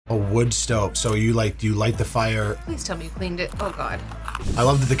A wood stove. So you light the fire. Please tell me you cleaned it. Oh God. I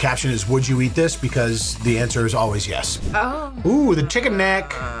love that the caption is, would you eat this? Because the answer is always yes. Oh. Ooh, the chicken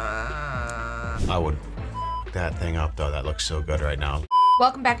neck. I would pick that thing up though. That looks so good right now.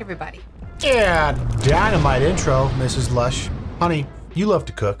 Welcome back, everybody. Yeah, dynamite intro, Mrs. Lush. Honey, you love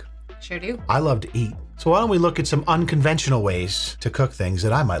to cook. Sure do. I love to eat. So why don't we look at some unconventional ways to cook things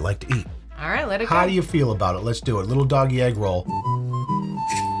that I might like to eat? All right, let it go. How do you feel about it? Let's do it. Little doggy egg roll.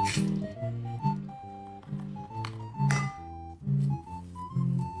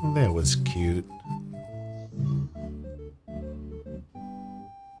 That was cute.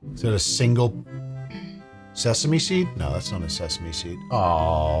 Is that a single sesame seed? No, that's not a sesame seed.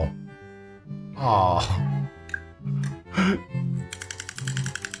 Oh. Oh.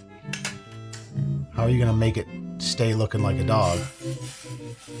 How are you gonna make it stay looking like a dog?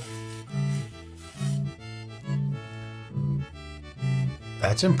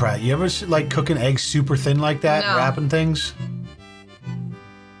 That's impressive. You ever like cooking eggs super thin like that, No. wrapping things?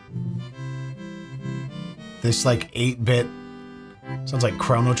 This like 8-bit, sounds like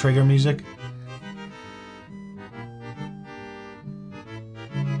Chrono Trigger music.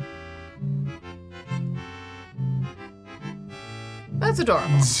 That's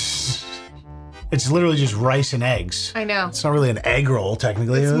adorable. It's literally just rice and eggs. I know. It's not really an egg roll,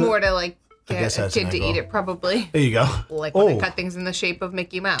 technically. It's more to like I guess get a that's an kid to egg roll. eat it, probably. There you go. Like when I cut things in the shape of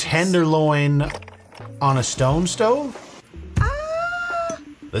Mickey Mouse. Tenderloin on a stone stove? Ah!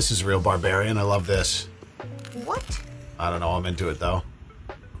 This is real barbarian. I love this. What? I don't know. I'm into it though.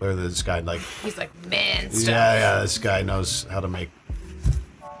 Clearly this guy like... He's like, man, stuff. Yeah, this guy knows how to make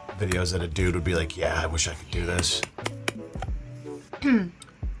videos that a dude would be like, yeah, I wish I could do this.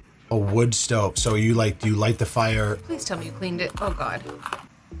 A wood stove. So you light the fire. Please tell me you cleaned it. Oh God.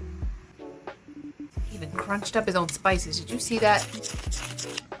 He even crunched up his own spices. Did you see that?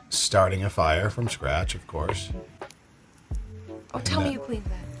 Starting a fire from scratch, of course. Oh, tell me you cleaned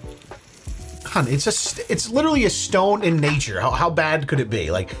that. Hon, it's literally a stone in nature. How bad could it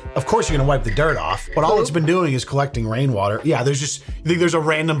be? Like, of course you're gonna wipe the dirt off, but all it's been doing is collecting rainwater. Yeah, there's just, you think there's a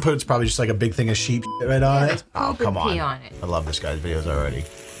random put, it's probably just like a big thing of sheep right on it. Oh, come on. It. I love this guy's videos already.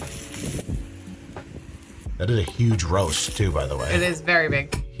 That is a huge roast too, by the way. It is very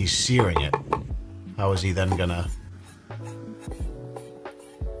big. He's searing it. How is he then gonna...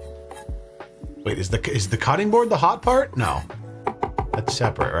 Wait, is the cutting board the hot part? No. That's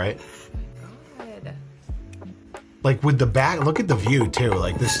separate, right? God. Like with the back, look at the view too.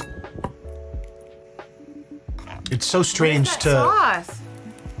 Like this, it's so strange What is to. that sauce?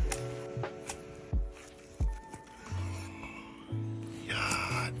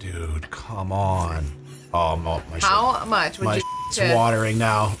 Yeah, dude, come on. Oh, my shit. How much would you It's watering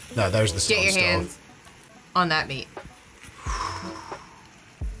now. No, there's the stone get your stove. hands on that meat?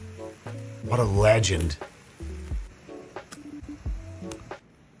 What a legend.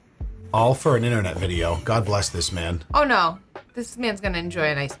 All for an internet video. God bless this man. Oh no, this man's gonna enjoy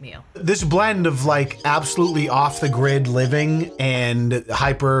a nice meal. This blend of like absolutely off the grid living and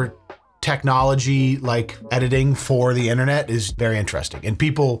hyper technology like editing for the internet is very interesting. And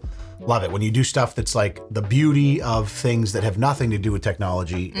people love it when you do stuff that's like the beauty of things that have nothing to do with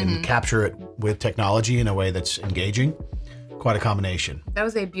technology and capture it with technology in a way that's engaging. Quite a combination. That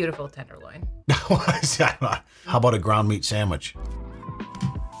was a beautiful tenderloin. How about a ground meat sandwich?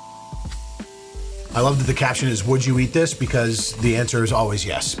 I love that the caption is, would you eat this? Because the answer is always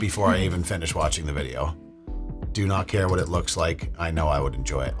yes before I even finish watching the video. Do not care what it looks like. I know I would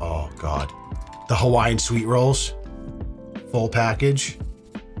enjoy it. Oh God. The Hawaiian sweet rolls, full package.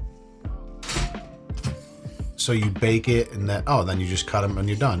 So you bake it and then, oh, then you just cut them and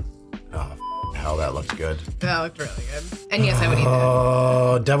you're done. Oh, hell, that looked good. That looked really good. And yes, I would eat that.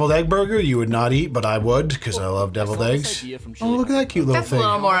 Oh, deviled egg burger you would not eat, but I would because I love deviled eggs. Oh, look at that cute little That's thing. a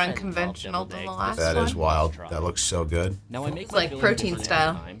little more unconventional than the last one. That is wild. That looks so good. Now I make It's like protein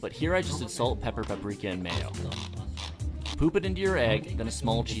style. But here I just did salt, pepper, paprika, and mayo. Poop it into your egg, then a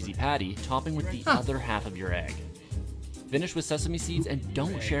small cheesy patty, topping with the other half of your egg. Finish with sesame seeds and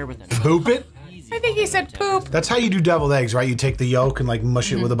don't share with anyone. Poop it? I think he said poop. That's how you do deviled eggs, right? You take the yolk and like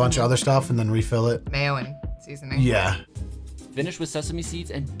mush it with a bunch of other stuff and then refill it. Mayo and seasoning. Yeah. Finish with sesame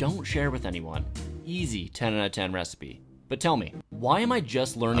seeds and don't share with anyone. Easy 10 out of 10 recipe. But tell me, why am I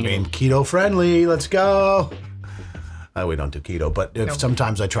just learning? I mean, keto friendly, let's go. We don't do keto, but if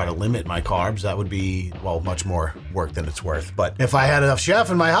sometimes I try to limit my carbs, that would be, well, much more work than it's worth. But if I had a chef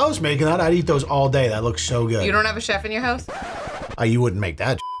in my house making that, I'd eat those all day. That looks so good. You don't have a chef in your house? You wouldn't make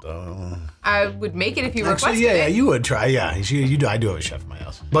that though. I would make it if you requested Actually, yeah, it. you would try. Yeah, you do. I do have a chef in my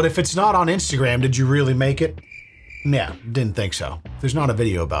house. But if it's not on Instagram, did you really make it? Yeah, didn't think so. If there's not a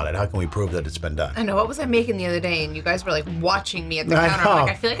video about it, how can we prove that it's been done? I know. What was I making the other day? And you guys were like watching me at the counter. I'm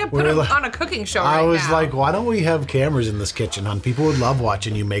like, I feel like I put on a cooking show right now. I was like, why don't we have cameras in this kitchen, hon? People would love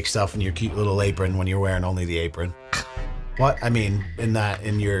watching you make stuff in your cute little apron when you're wearing only the apron. What? I mean,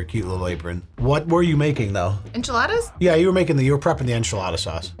 in your cute little apron. What were you making though? Enchiladas? Yeah, you were prepping the enchilada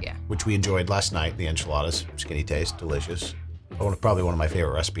sauce. Yeah. Which we enjoyed last night, the enchiladas. Skinny taste, delicious. Probably one of my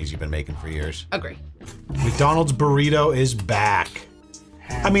favorite recipes you've been making for years. Agree. McDonald's burrito is back.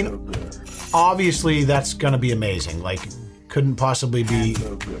 I mean, obviously that's gonna be amazing. Like, couldn't possibly be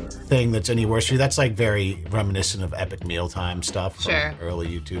thing that's any worse for you. That's like very reminiscent of epic mealtime stuff from early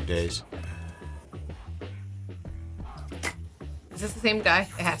YouTube days. Is this the same guy?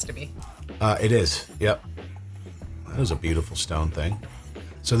 It has to be. It is, yep. That was a beautiful stone thing.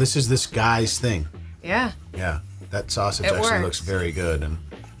 So this is this guy's thing. Yeah. Yeah, that sausage It actually works. looks very good. And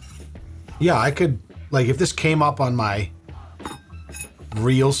yeah, I could, like, if this came up on my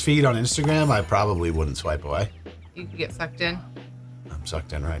Reels feed on Instagram, I probably wouldn't swipe away. You could get sucked in. I'm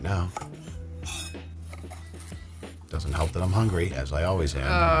sucked in right now. Doesn't help that I'm hungry, as I always am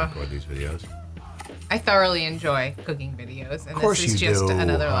when I record these videos. I thoroughly enjoy cooking videos, and Of course this is you just do,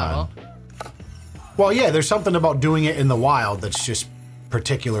 another hon. level. Well, yeah, there's something about doing it in the wild that's just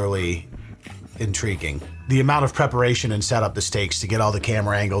particularly intriguing. The amount of preparation and setup this takes to get all the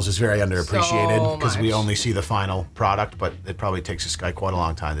camera angles is very underappreciated because we only see the final product, but it probably takes this guy quite a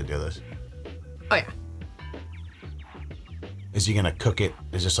long time to do this. Oh, yeah. Is he gonna cook it?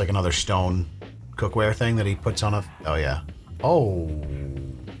 Is this like another stone cookware thing that he puts on a... Oh, yeah. Oh.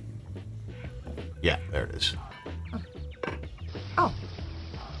 Yeah, there it is. Oh.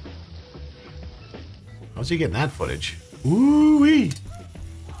 How's he getting that footage? Ooh-wee.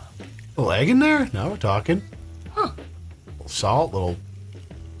 Little egg in there? Now we're talking. Huh. Little salt,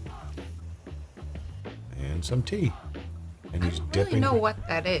 and some tea. And he's dipping. I don't really know what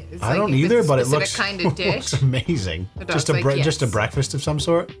that is. I don't either, but it looks, kind of dish. looks amazing. Just a breakfast of some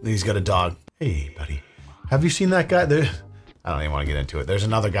sort. He's got a dog. Hey, buddy. Have you seen that guy? I don't even want to get into it. There's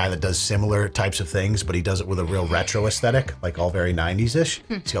another guy that does similar types of things, but he does it with a real retro aesthetic, like all very 90s-ish.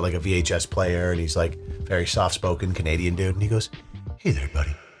 He's got like a VHS player, and he's like very soft-spoken Canadian dude. And he goes, hey there,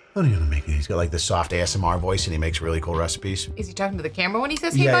 buddy. What are you gonna make? He's got like this soft ASMR voice, and he makes really cool recipes. Is he talking to the camera when he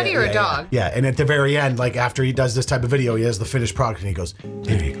says, hey, buddy, or a dog? Yeah, and at the very end, like after he does this type of video, he has the finished product, and he goes,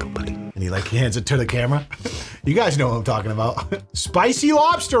 there you go, buddy. And he like hands it to the camera. You guys know what I'm talking about. Spicy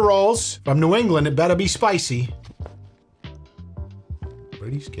lobster rolls from New England. It better be spicy.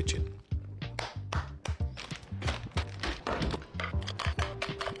 Brady's Kitchen.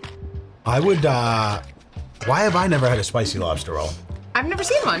 I would, why have I never had a spicy lobster roll? I've never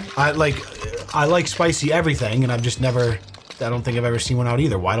seen one. I like spicy everything, and I've just never, I don't think I've ever seen one out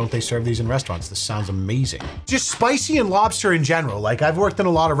either. Why don't they serve these in restaurants? This sounds amazing. Just spicy and lobster in general. Like, I've worked in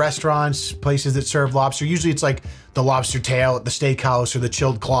a lot of restaurants, places that serve lobster. Usually it's like the lobster tail at the steakhouse or the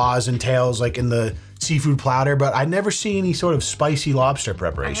chilled claws and tails like in the seafood platter, but I never see any sort of spicy lobster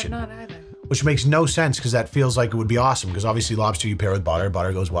preparation. I have not either. Which makes no sense because that feels like it would be awesome because obviously lobster you pair with butter.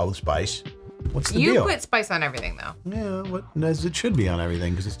 Butter goes well with spice. What's the deal? You put spice on everything, though. Yeah, as it should be on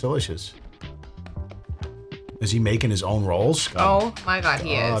everything because it's delicious. Is he making his own rolls? Oh my God,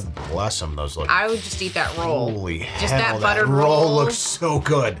 he is. God bless him. Those look. I would just eat that roll. Holy just hell, that buttered roll roll looks so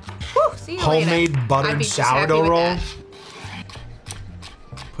good. Whew, see, homemade I'd buttered be just happy sourdough with roll. that.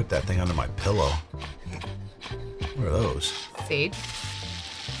 Put that thing under my pillow. What are those? Sage.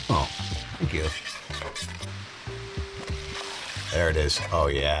 Oh, thank you. There it is. Oh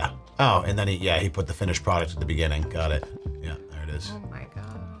yeah. Oh, and then he put the finished product at the beginning. Got it. Yeah, there it is. Oh my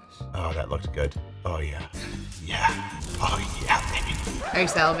gosh. Oh, that looked good. Oh yeah. Yeah. Oh yeah, baby. Are you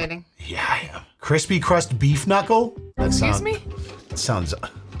salivating? Yeah, I am. Crispy crust beef knuckle? Excuse me? That sounds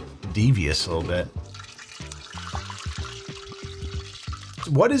devious a little bit.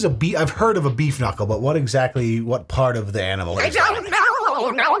 What is a beef? I've heard of a beef knuckle, but what part of the animal is that? I don't know.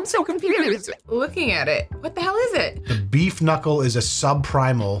 Now I'm so confused. Looking at it, what the hell is it? The beef knuckle is a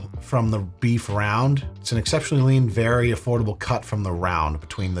subprimal from the beef round. It's an exceptionally lean, very affordable cut from the round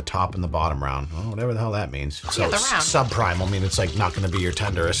between the top and the bottom round. Well, whatever the hell that means. So Yeah, the round. subprimal, I mean, it's like not going to be your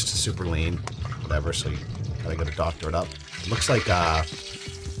tenderest, super lean, whatever. So you gotta go to doctor it up. It looks like the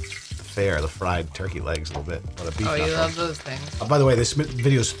fried turkey legs a little bit. But a beef knuckle. You love those things. By the way, this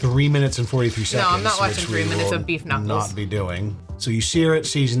video is 3 minutes and 43 seconds. No, I'm not watching which 3 we minutes will of beef knuckles. Not be doing. So you sear it,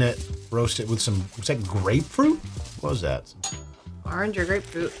 season it, roast it with some. Was that grapefruit? What was that? Orange or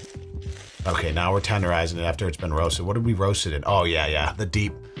grapefruit? Okay, now we're tenderizing it after it's been roasted. What did we roast it in? Oh yeah, the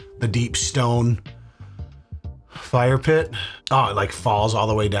deep stone fire pit. Oh, it like falls all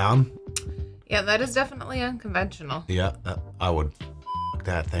the way down. Yeah, that is definitely unconventional. Yeah, I would fuck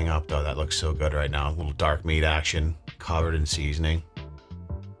that thing up though. That looks so good right now. A little dark meat action, covered in seasoning.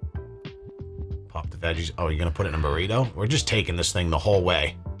 Pop the veggies. Oh, you're gonna put it in a burrito? We're just taking this thing the whole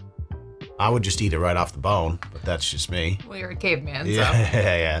way. I would just eat it right off the bone, but that's just me. Well, you're a caveman, yeah, so.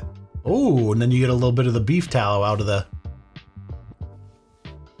 yeah. Ooh, and then you get a little bit of the beef tallow out of the...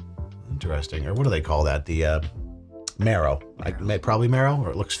 Interesting. Or what do they call that? The marrow. Probably marrow, or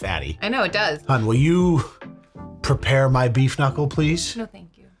it looks fatty. I know, it does. Hon, will you prepare my beef knuckle, please? No,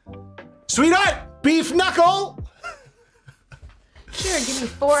 thank you. Sweetheart, beef knuckle! Sure, give me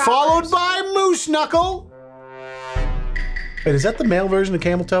 4 hours. Followed by moose knuckle. Wait, is that the male version of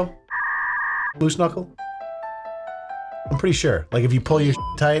camel toe? Moose knuckle? I'm pretty sure. Like if you pull your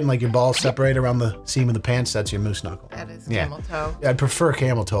tight and like your balls separate around the seam of the pants, that's your moose knuckle. That is camel toe. I'd prefer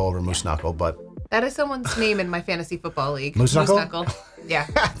camel toe over moose knuckle, but... That is someone's name in my fantasy football league. Moose knuckle? Moose knuckle. Yeah.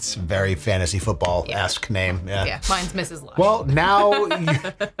 That's a very fantasy football-esque name. Yeah. Yeah, mine's Mrs. Lush. Well, now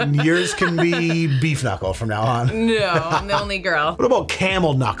yours can be beef knuckle from now on. No, I'm the only girl. What about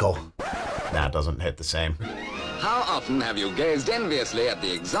camel knuckle? Nah, it doesn't hit the same. How often have you gazed enviously at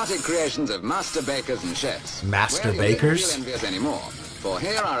the exotic creations of master bakers and chefs? Master well, bakers? You don't feel envious anymore, for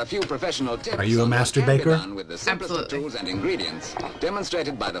here are a few professional tips. Are you a on master what can be baker? done with the simplest of Absolutely. tools and ingredients,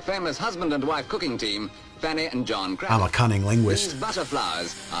 demonstrated by the famous husband and wife cooking team, Fanny and John Crabb. I'm a cunning linguist. These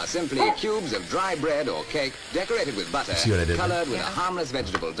butterflies are simply cubes of dry bread or cake decorated with butter, See what I did there? colored with a harmless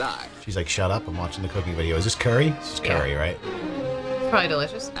vegetable dye. She's like, shut up, I'm watching the cooking video. Is this curry? This is curry, right? It's probably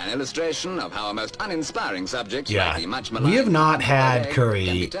delicious. An illustration of how a most uninspiring subject Yeah. like the much We have not had curry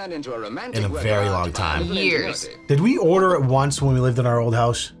can be turned into a romantic in a work very of art long time. by little Years. ingenuity. Did we order it once when we lived in our old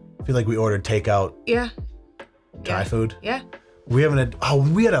house? I feel like we ordered takeout Yeah. Thai food. Yeah. We haven't had,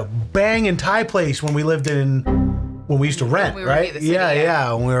 we had a banging Thai place when we lived when we used to rent, we were right? near the city, yeah,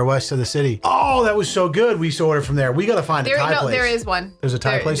 yeah. when we were west of the city. Oh, that was so good. We used to order from there. We got to find a Thai place. There is one. There's a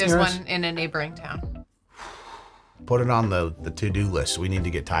Thai place There's near us? one in a neighboring town. Put it on the to-do list. We need to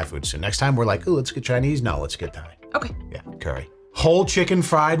get Thai food soon. Next time we're like, ooh, let's get Chinese. No, let's get Thai. Okay. Yeah, curry. Whole chicken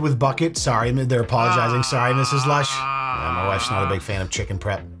fried with bucket. Sorry, they're apologizing. Sorry, Mrs. Lush. Yeah, my wife's not a big fan of chicken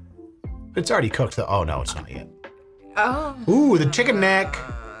prep. It's already cooked though. Oh, no, it's not yet. Oh. Ooh, the chicken neck.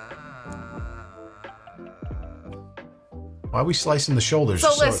 Why are we slicing the shoulders? So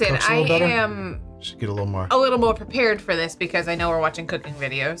Just it listen, cooks a I little better? am Just get a little more. a little more prepared for this because I know we're watching cooking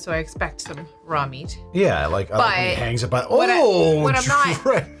videos, so I expect some raw meat. Yeah, like, I like when he But hangs it by. when I'm not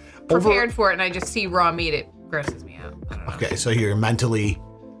Trey. Prepared for it and I just see raw meat, it grosses me out. I don't know. Okay, so you're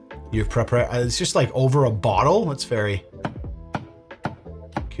prepared. It's just like over a bottle. That's very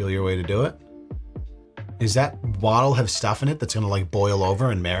peculiar way to do it. Is that bottle have stuff in it that's gonna like boil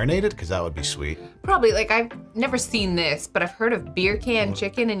over and marinate it? Because that would be sweet. Probably, like, I've never seen this, but I've heard of beer can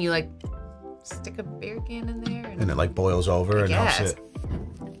chicken and you like stick a beer can in there And it like boils over and helps guess. it.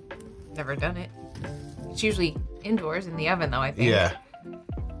 Never done it. It's usually indoors in the oven though, I think. Yeah.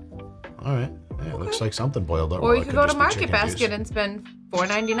 All right. Yeah, it looks like something boiled over. Or you It could go to just be Market chicken Basket juice. and spend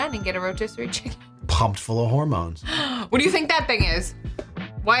 $4.99 and get a rotisserie chicken. Pumped full of hormones. What do you think that thing is?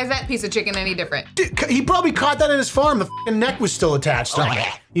 Why is that piece of chicken any different? Dude, he probably caught that in his farm. The f***ing neck was still attached to it.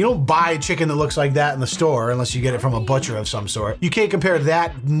 You don't buy a chicken that looks like that in the store unless you get it from a butcher of some sort. You can't compare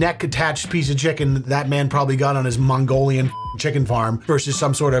that neck-attached piece of chicken that man probably got on his Mongolian f***ing chicken farm versus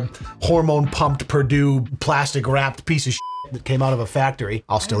some sort of hormone-pumped Purdue plastic-wrapped piece of shit that came out of a factory.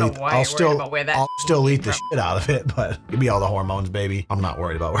 I'll still eat. I'll still eat the shit out of it, but give me all the hormones, baby. I'm not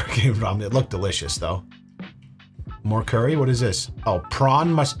worried about where it came from. It looked delicious, though. More curry? What is this? Oh,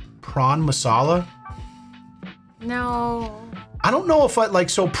 prawn masala? No. I don't know if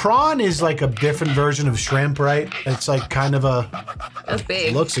so prawn is like a different version of shrimp, right? It's like kind of That's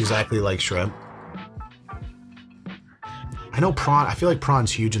big. looks exactly like shrimp. I know prawn, I feel like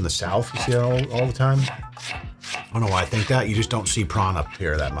prawn's huge in the South. You see it all the time. I don't know why I think that. You just don't see prawn up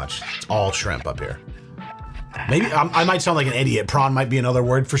here that much. It's all shrimp up here. Maybe, I might sound like an idiot. Prawn might be another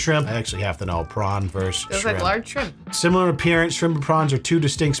word for shrimp. I actually have to know prawn versus Those shrimp. like large shrimp. Similar in appearance, shrimp and prawns are two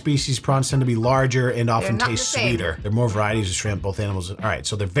distinct species. Prawns tend to be larger and often not taste the same. sweeter. There are more varieties of shrimp, both animals. All right,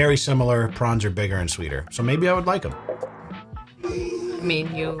 so they're very similar. Prawns are bigger and sweeter. So maybe I would like them. I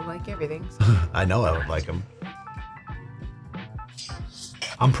mean, you like everything. So. I know I would like them.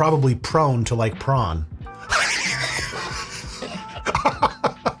 I'm probably prone to like prawn.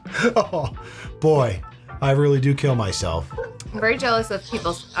 Oh, boy. I really do kill myself. I'm very jealous of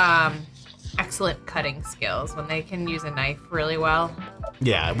people's excellent cutting skills when they can use a knife really well.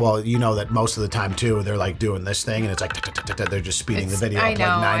 Yeah, well, you know that most of the time, too, they're like doing this thing and it's like, they're just speeding the video up like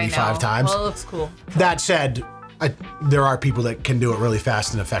 95 times. Well, it looks cool. That said, There are people that can do it really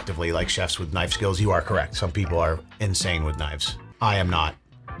fast and effectively, like chefs with knife skills. You are correct. Some people are insane with knives. I am not.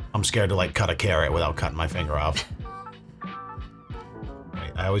 I'm scared to like cut a carrot without cutting my finger off.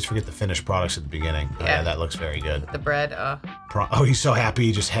 Wait, I always forget the finished products at the beginning. Yeah, that looks very good. The bread, Oh, he's so happy.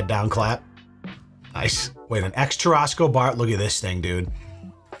 He just head down clap. Nice. Wait, an ex churrasco bar. Look at this thing, dude.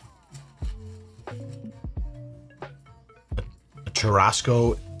 A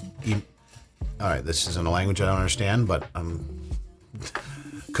churrasco. All right, this isn't a language I don't understand, but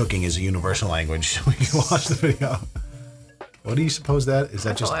cooking is a universal language. We can watch the video. What do you suppose that is?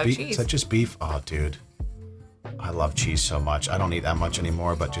 That just beef? Is that just beef? Oh, dude, I love cheese so much. I don't eat that much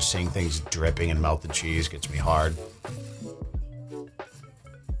anymore, but just seeing things dripping in melted cheese gets me hard.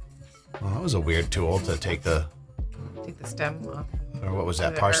 Well, that was a weird tool to take the stem off. Or what was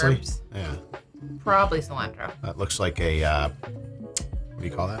that? Parsley? Herbs. Yeah. Probably cilantro. That looks like a what do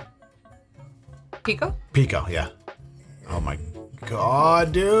you call that? Pico? Pico, yeah. Oh my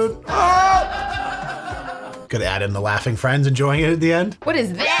god, dude. Oh! Could add in the laughing friends enjoying it at the end. What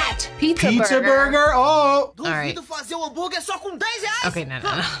is that? Pizza burger. Oh! All right. Okay, no.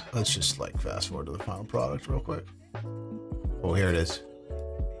 Let's just like fast forward to the final product real quick. Oh, here it is.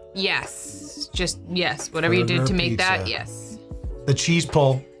 Yes. Just, yes. Whatever you did to make that, yes. The cheese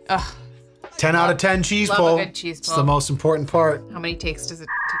pull. Ugh. 10 out of 10 cheese pull. Love a good cheese pull. It's the most important part. How many takes does it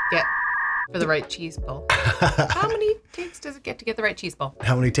get for the right cheese pull? How many takes does it get to get the right cheese pull?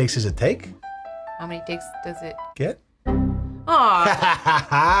 How many takes does it take? How many takes does it get?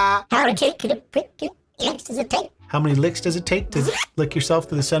 Aw. How many licks does it take? How many licks does it take to lick yourself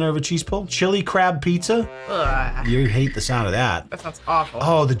to the center of a cheese pull? Chili crab pizza? Ugh. You hate the sound of that. That sounds awful.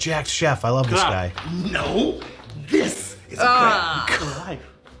 Oh, the Jacked Chef. I love this guy. No, this is a crab.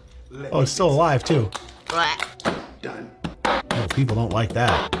 Oh, it's still alive too. Done. Oh, people don't like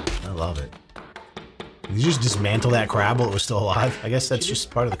that. I love it. Did you just dismantle that crab while it was still alive? I guess that's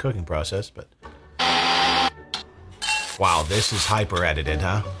just part of the cooking process, but... Wow, this is hyper edited,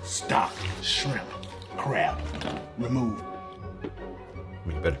 huh? Stock, shrimp, crab, remove.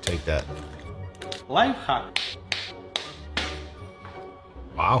 You better take that. Life hack.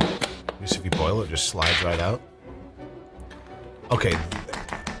 Wow. I guess if you boil it, it just slides right out. Okay.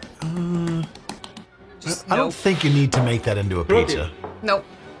 I don't think you need to make that into a pizza. Nope.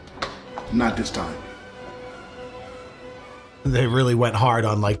 Not this time. They really went hard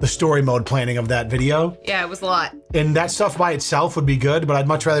on like the story mode planning of that video. Yeah, it was a lot. And that stuff by itself would be good, but I'd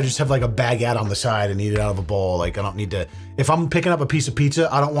much rather just have like a baguette on the side and eat it out of a bowl. Like I don't need to, if I'm picking up a piece of pizza,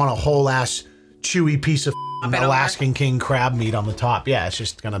 I don't want a whole ass chewy piece of Alaskan King crab meat on the top. Yeah, it's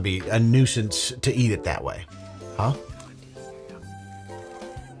just gonna be a nuisance to eat it that way. Huh?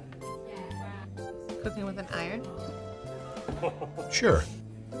 Cooking with an iron? Sure.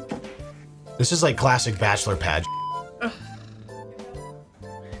 This is like classic bachelor pad.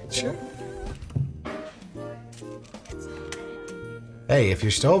 Sure. Hey, if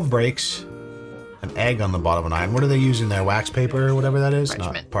your stove breaks, an egg on the bottom of an iron, what are they using there? Wax paper or whatever that is?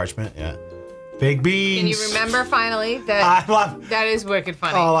 Parchment. Not parchment, yeah. Baked beans. Can you remember finally that? I love. That is wicked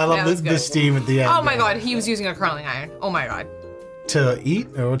funny. Oh, I love the steam at the end. Oh my god, he was using a curling iron. Oh my god. To eat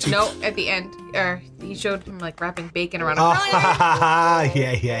or what's he? No, at the end, he showed him like wrapping bacon around a curling iron.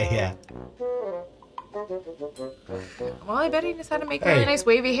 Yeah. Well, I bet he knows how to make really nice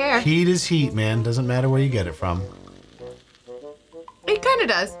wavy hair. Heat is heat, man. Doesn't matter where you get it from. It kind of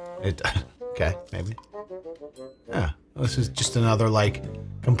does. Okay, maybe. Yeah, this is just another like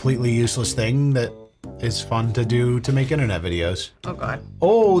completely useless thing that is fun to do to make internet videos. Oh god.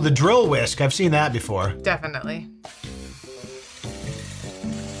 Oh, the drill whisk. I've seen that before. Definitely.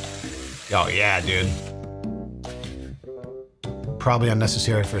 Oh yeah, dude. Probably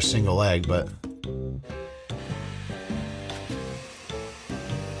unnecessary for a single egg, but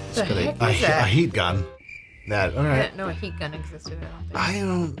The heck is a that? heat gun. That all I right. didn't know a heat gun existed. I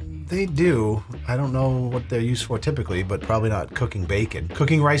don't. They do. I don't know what they're used for typically, but probably not cooking bacon.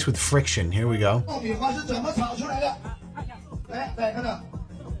 Cooking rice with friction. Here we go. I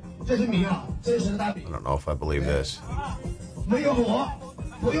don't know if I believe this.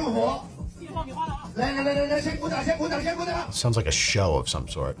 It sounds like a show of some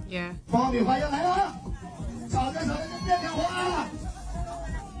sort. Yeah. What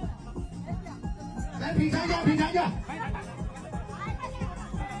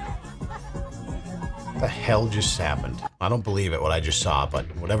the hell just happened? I don't believe it, what I just saw, but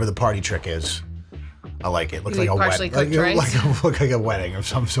whatever the party trick is, I like it. Looks like a wedding. Look like a wedding of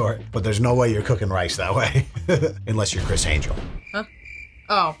some sort. But there's no way you're cooking rice that way. Unless you're Chris Angel. Huh?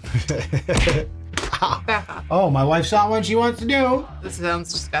 Oh. Back off. Oh, my wife's not what she wants to do. This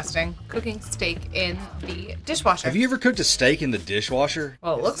sounds disgusting. Cooking steak in the dishwasher. Have you ever cooked a steak in the dishwasher?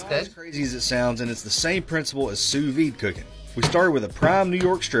 Well, it looks It's not as good. crazy as it sounds, and it's the same principle as sous vide cooking. We started with a prime New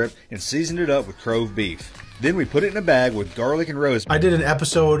York strip and seasoned it up with Grove beef. Then we put it in a bag with garlic and rosemary. I did an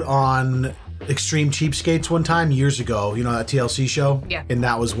episode on Extreme Cheapskates one time years ago. You know that TLC show? Yeah. And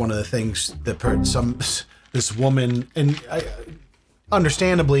that was one of the things that this woman, and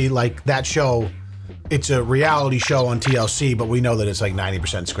understandably, like that show, it's a reality show on TLC, but we know that it's like 90%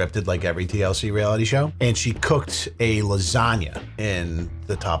 scripted, like every TLC reality show. And she cooked a lasagna in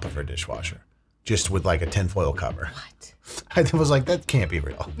the top of her dishwasher, just with like a tinfoil cover. What? I was like, that can't be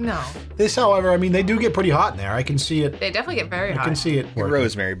real. No. This, however, I mean, they do get pretty hot in there. I can see it. They definitely get very hot. I can see it. And working.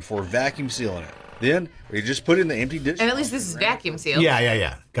 rosemary before vacuum sealing it. Then we just put it in the empty dish. And at least this is vacuum sealed.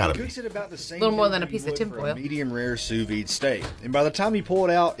 Yeah. Gotta be. Cooks it about the same. Little more thing than a you piece of would for tinfoil. a medium rare sous vide steak. And by the time you pull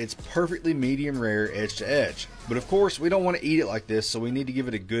it out, it's perfectly medium rare, edge to edge. But of course, we don't want to eat it like this, so we need to give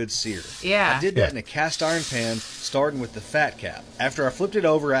it a good sear. Yeah. I did that in a cast iron pan, starting with the fat cap. After I flipped it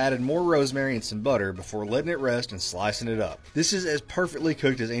over, I added more rosemary and some butter before letting it rest and slicing it up. This is as perfectly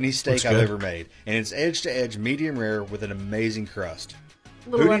cooked as any steak I've ever made, and it's edge to edge medium rare with an amazing crust.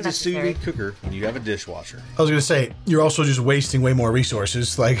 Little Who needs a sous unnecessary. vide cooker when you have a dishwasher? I was gonna say, you're also just wasting way more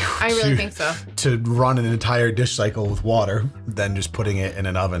resources, like I really think so. to run an entire dish cycle with water than just putting it in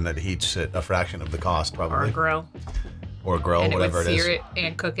an oven that heats at a fraction of the cost, Or probably. grill. Or grill, And it whatever would it is. sear it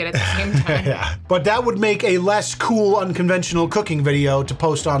and cook it at the same time. Yeah, but that would make a less cool, unconventional cooking video to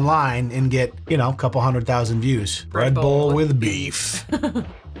post online and get, you know, a couple 100,000 views. Bread bowl with beef.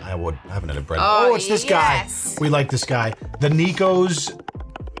 I haven't had a bread bowl. Oh, Oh, it's this yes. guy. We like this guy. The Nico's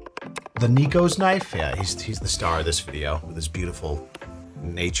knife. Yeah, he's the star of this video with his beautiful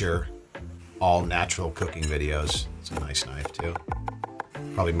nature, all natural cooking videos. It's a nice knife too.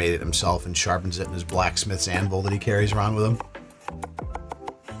 Probably made it himself and sharpens it in his blacksmith's anvil that he carries around with him.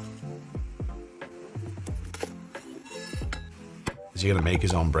 Is he gonna make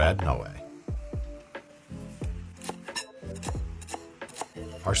his own bread? No way.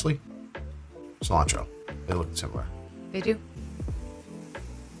 Parsley? Cilantro. They look similar. They do.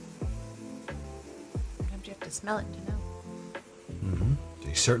 Sometimes you have to smell it to know.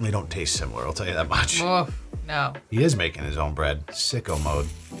 They certainly don't taste similar, I'll tell you that much. Oh, no. He is making his own bread. Sicko mode.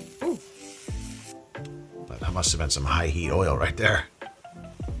 Ooh. That must have been some high heat oil right there.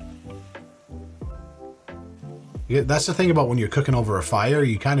 Yeah, that's the thing about when you're cooking over a fire,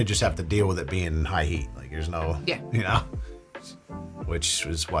 you kind of just have to deal with it being in high heat. Like there's no, Yeah. you know, which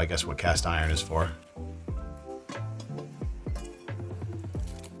is why I guess what cast iron is for.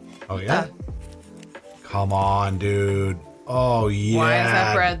 Oh yeah? Come on, dude. Oh yeah, Why does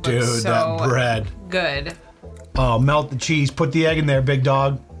that bread look dude, so that bread. good? Oh, melt the cheese. Put the egg in there, big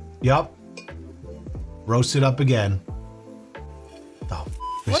dog. Yup. Roast it up again. Oh,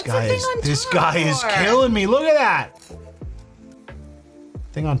 What's the thing on this top guy is for? killing me. Look at that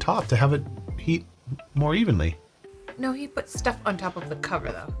thing on top to have it heat more evenly. No, he put stuff on top of the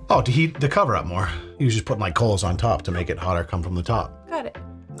cover, though. Oh, to heat the cover up more. He was just putting like coals on top to make it hotter come from the top. Got it.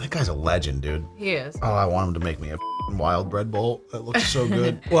 That guy's a legend, dude. He is. Oh, I want him to make me a wild bread bowl. That looks so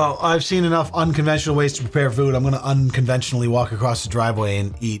good. Well, I've seen enough unconventional ways to prepare food. I'm going to unconventionally walk across the driveway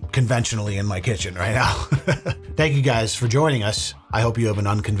and eat conventionally in my kitchen right now. Thank you guys for joining us. I hope you have an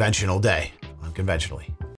unconventional day. Unconventionally.